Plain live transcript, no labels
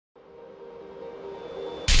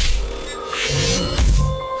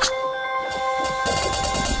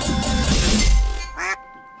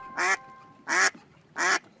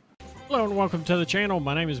welcome to the channel.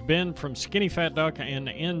 My name is Ben from Skinnyfat Duck, and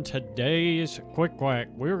in today's Quick Quack,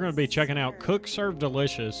 we're going to be checking out Cook Serve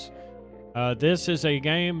Delicious. This is a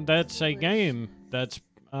game that's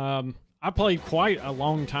I played quite a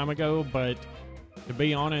long time ago, but to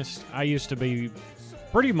be honest, I used to be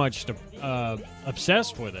pretty much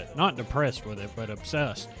obsessed with it. Not depressed with it, but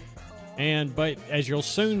obsessed. But as you'll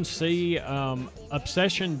soon see,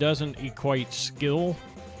 obsession doesn't equate skill.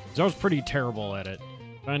 So I was pretty terrible at it.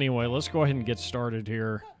 But anyway, let's go ahead and get started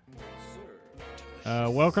here.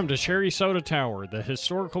 Welcome to Sherry Soda Tower. The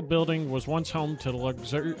historical building was once home to the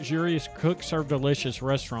luxurious Cook Serve Delicious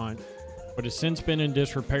restaurant, but has since been in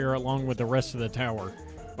disrepair along with the rest of the tower.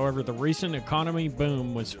 However, the recent economy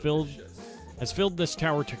boom has filled this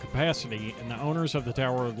tower to capacity, and the owners of the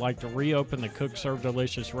tower would like to reopen the Cook Serve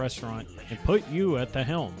Delicious restaurant and put you at the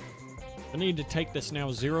helm. I need to take this now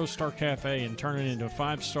 0-star cafe and turn it into a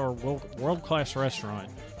 5-star world-class restaurant.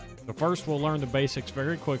 So first we'll learn the basics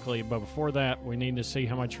very quickly, but before that we need to see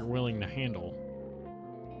how much you're willing to handle.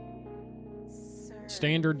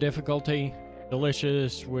 Standard difficulty,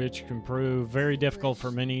 delicious, which can prove very difficult for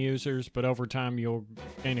many users, but over time you'll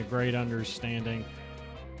gain a great understanding.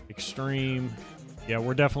 Extreme, yeah,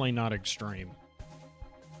 we're definitely not extreme.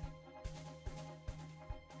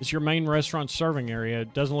 It's your main restaurant serving area.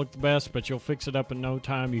 It doesn't look the best, but you'll fix it up in no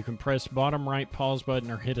time. You can press bottom right pause button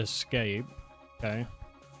or hit escape. Okay.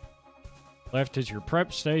 Left is your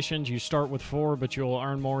prep stations. You start with 4, but you'll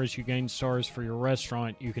earn more as you gain stars for your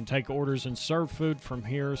restaurant. You can take orders and serve food from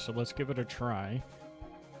here, so let's give it a try.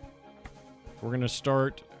 We're going to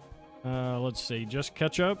start, let's see, just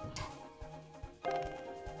ketchup.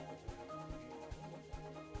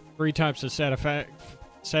 3 types of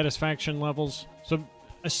satisfaction levels. So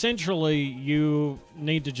essentially, you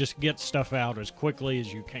need to just get stuff out as quickly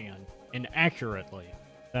as you can and accurately.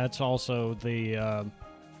 That's also the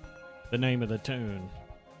name of the tune.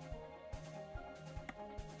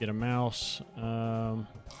 Get a mouse.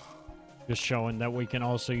 Just showing that we can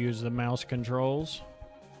also use the mouse controls.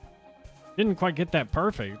 Didn't quite get that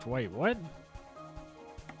perfect. Wait, what?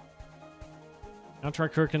 Now try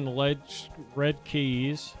cooking the red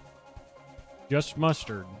keys. Just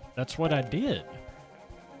mustard. That's what I did.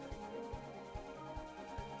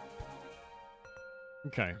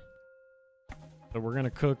 Okay. So we're going to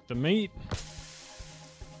cook the meat.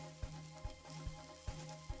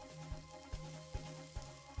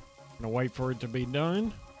 Gonna wait for it to be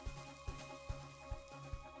done.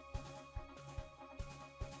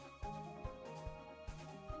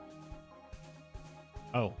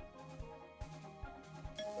 Oh.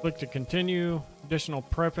 Click to continue. Additional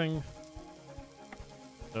prepping.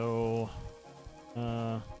 So,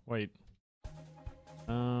 wait.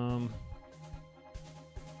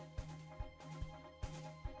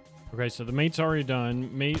 Okay, so the meat's already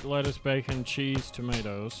done. Meat, lettuce, bacon, cheese,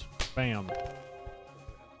 tomatoes. Bam.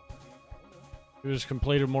 You just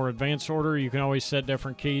completed more advanced order. You can always set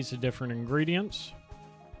different keys to different ingredients.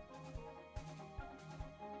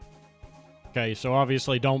 Okay, so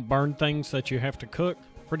obviously don't burn things that you have to cook.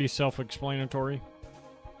 Pretty self-explanatory.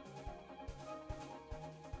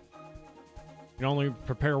 You can only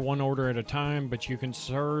prepare one order at a time, but you can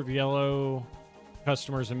serve yellow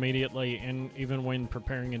customers immediately and even when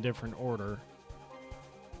preparing a different order.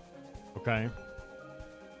 Okay.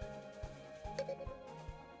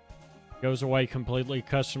 Goes away completely.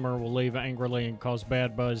 Customer will leave angrily and cause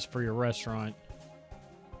bad buzz for your restaurant.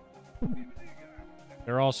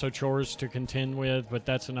 There are also chores to contend with, but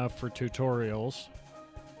that's enough for tutorials.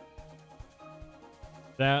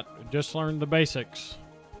 Just learn the basics.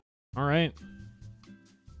 All right.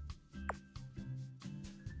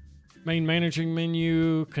 Main managing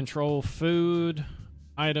menu, control food,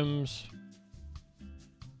 items.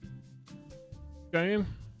 Okay.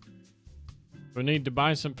 We need to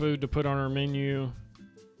buy some food to put on our menu.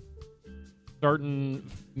 Certain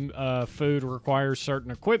food requires certain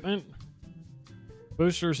equipment.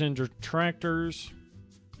 Boosters and detractors.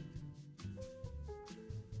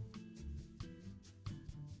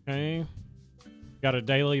 Okay. Got a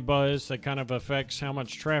daily buzz that kind of affects how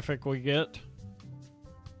much traffic we get.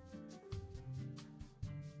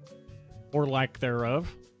 Or lack thereof.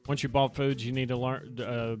 Once you bought foods, you need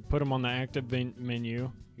to put them on the active menu.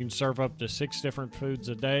 You can serve up to 6 different foods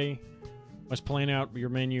a day. Must plan out your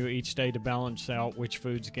menu each day to balance out which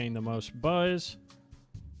foods gain the most buzz.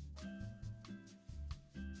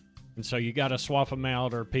 And so you got to swap them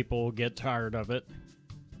out or people will get tired of it.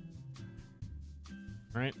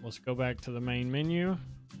 All right, let's go back to the main menu.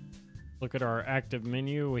 Look at our active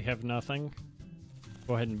menu. We have nothing.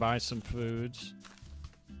 Go ahead and buy some foods.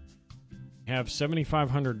 We have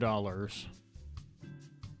 $7,500.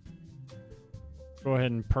 Go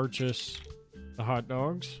ahead and purchase the hot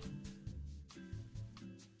dogs.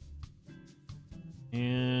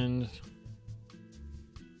 And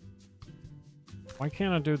why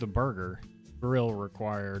can't I do the burger? Grill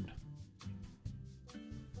required.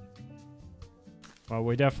 Well,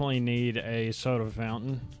 we definitely need a soda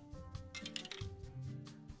fountain.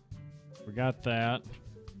 We got that.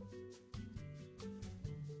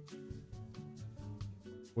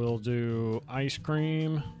 We'll do ice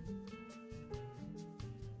cream.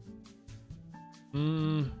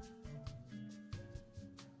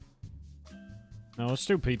 No, let's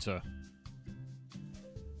do pizza.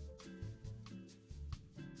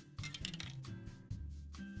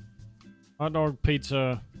 Hot dog,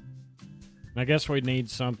 pizza. I guess we need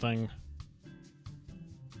something.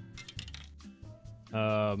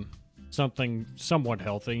 Something somewhat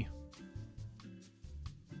healthy.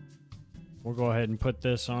 We'll go ahead and put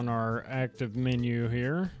this on our active menu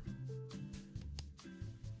here.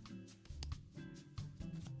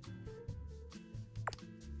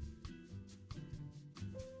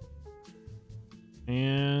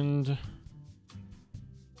 And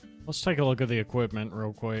let's take a look at the equipment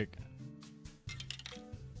real quick.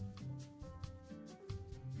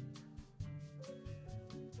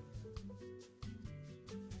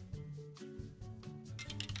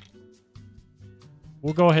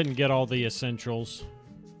 We'll go ahead and get all the essentials,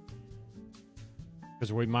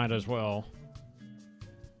 because we might as well,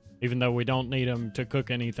 even though we don't need them to cook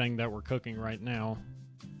anything that we're cooking right now.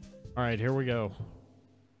 All right, here we go.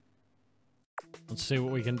 Let's see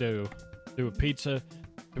what we can do. Do a pizza,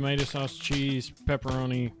 tomato sauce, cheese,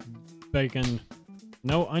 pepperoni, bacon,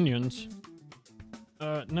 no onions.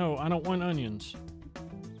 No, I don't want onions.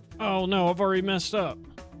 Oh no, I've already messed up.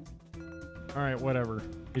 All right, whatever.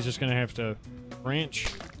 He's just gonna have to ranch,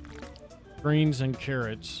 greens, and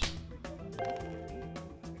carrots.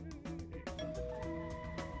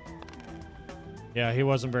 Yeah, he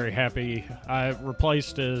wasn't very happy. I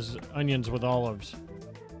replaced his onions with olives.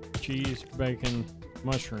 Cheese, bacon,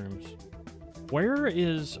 mushrooms. Where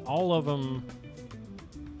is all of them?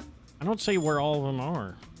 I don't see where all of them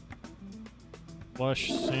are. Flush,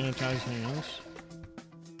 sanitize hands.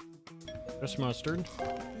 Just mustard.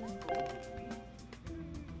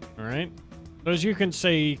 All right. So as you can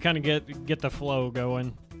see, kind of get the flow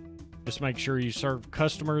going. Just make sure you serve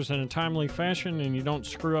customers in a timely fashion and you don't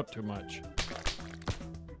screw up too much.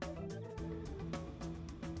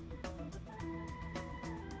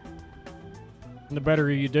 And the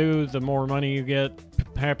better you do, the more money you get,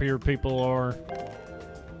 happier people are.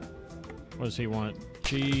 What does he want?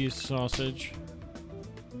 Cheese, sausage.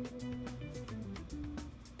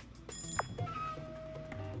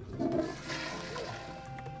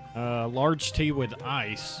 Large tea with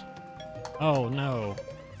ice. Oh no.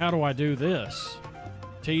 How do I do this?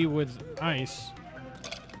 Tea with ice.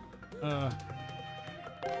 I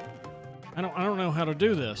don't know how to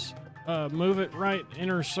do this. Move it right,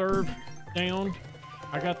 enter serve, down.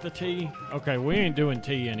 I got the tea. Okay, we ain't doing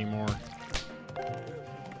tea anymore.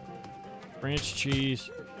 Ranch cheese,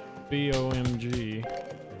 BOMG.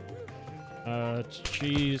 It's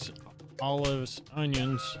cheese, olives,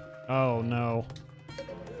 onions. Oh no.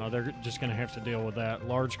 Oh, they're just gonna have to deal with that.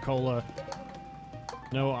 Large cola,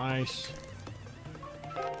 no ice.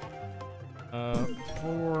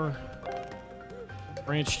 4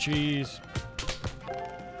 ranch cheese.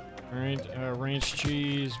 All right, ranch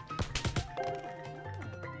cheese.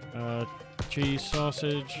 Cheese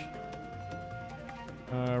sausage.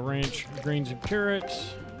 Ranch greens and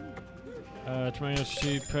carrots. Tomatoes,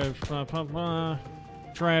 cheese, pepper,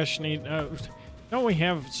 trash need. Don't we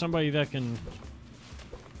have somebody that can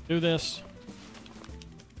do this?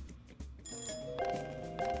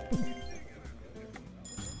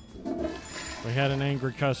 We had an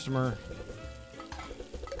angry customer.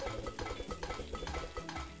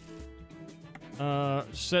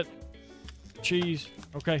 Set cheese.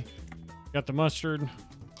 Okay. Got the mustard.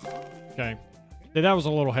 Okay. See, that was a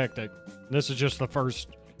little hectic. This is just the first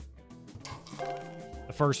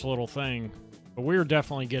little thing. But we're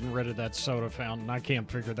definitely getting rid of that soda fountain. I can't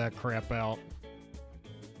figure that crap out.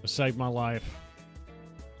 It saved my life.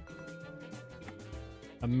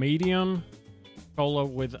 A medium cola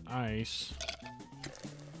with ice.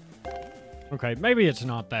 Okay, maybe it's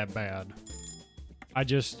not that bad. I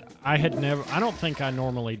don't think I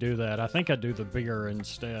normally do that. I think I do the beer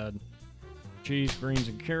instead. Cheese, greens,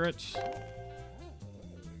 and carrots.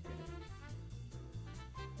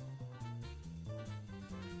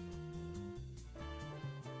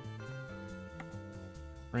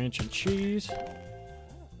 Ranch and cheese.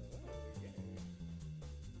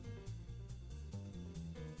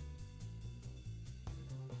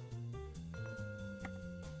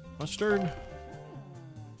 mustard.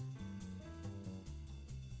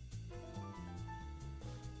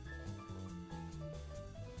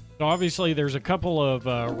 So obviously there's a couple of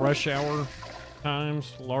rush hour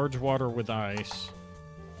times. Large water with ice.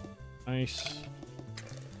 Ice.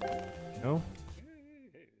 No.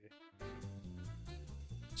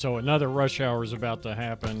 So another rush hour is about to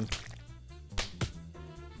happen.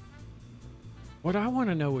 What I want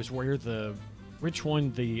to know is which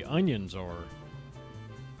one the onions are.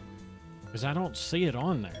 Because I don't see it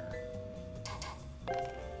on there.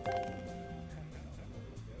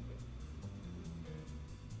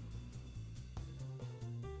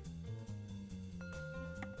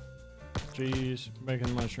 Cheese,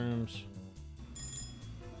 bacon, mushrooms.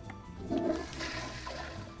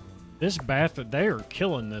 This they are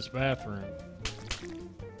killing this bathroom.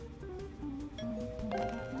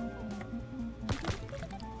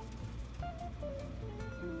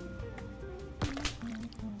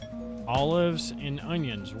 Olives and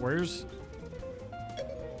onions. Where's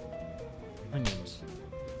onions?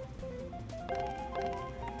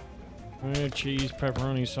 Cheese,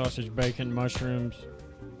 pepperoni, sausage, bacon, mushrooms,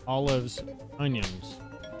 olives, onions.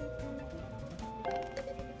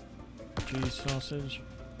 Cheese, sausage.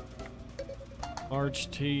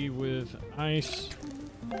 Large tea with ice.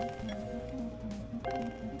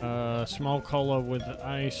 Small cola with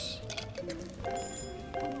ice.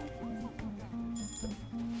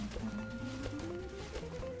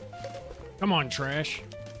 Come on, trash.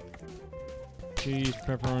 Cheese,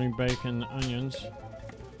 pepperoni, bacon, onions.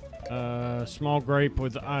 Small grape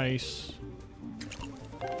with ice.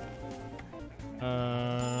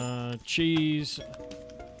 Cheese.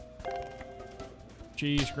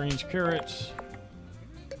 Cheese, greens, carrots.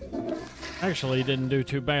 Actually, didn't do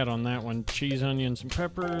too bad on that one. Cheese, onions, and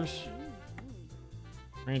peppers.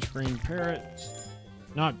 Ranch green parrots.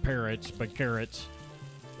 Not parrots, but carrots.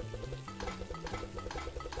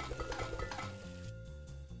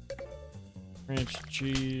 Ranch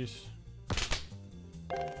cheese.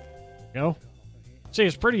 Go. See,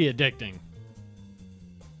 it's pretty addicting.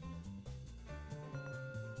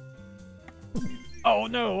 Oh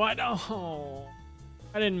no, I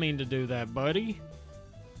didn't mean to do that, buddy.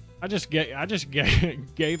 I just gave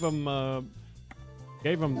him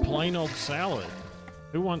plain old salad.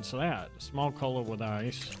 Who wants that? Small cola with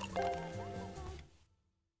ice.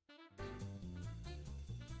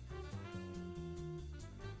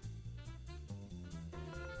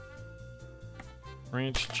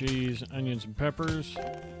 Ranch cheese, onions, and peppers.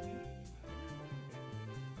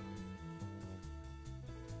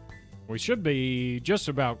 We should be just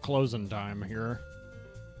about closing time here.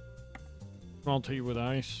 Small tea with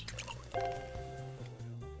ice.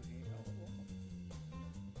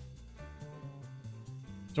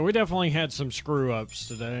 So we definitely had some screw-ups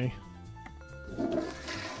today.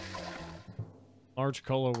 Large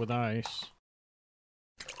cola with ice.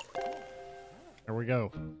 There we go.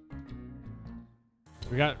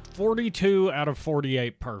 We got 42 out of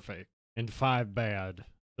 48 perfect and 5 bad.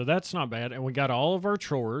 So that's not bad. And we got all of our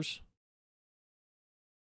chores.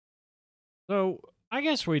 So I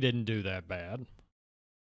guess we didn't do that bad.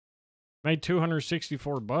 Made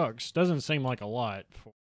 $264. Doesn't seem like a lot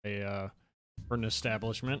for an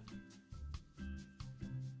establishment.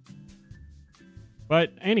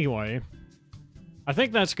 But anyway, I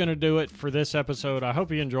think that's going to do it for this episode. I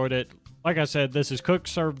hope you enjoyed it. Like I said, this is Cook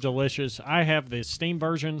Serve Delicious. I have the Steam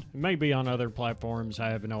version. It may be on other platforms. I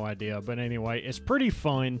have no idea. But anyway, it's pretty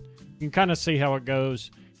fun. You can kind of see how it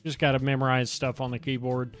goes. You just got to memorize stuff on the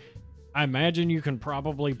keyboard. I imagine you can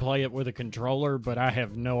probably play it with a controller, but I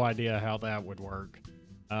have no idea how that would work.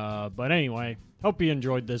 But anyway, hope you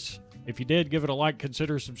enjoyed this. If you did, give it a like,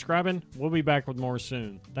 consider subscribing. We'll be back with more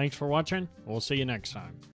soon. Thanks for watching. We'll see you next time.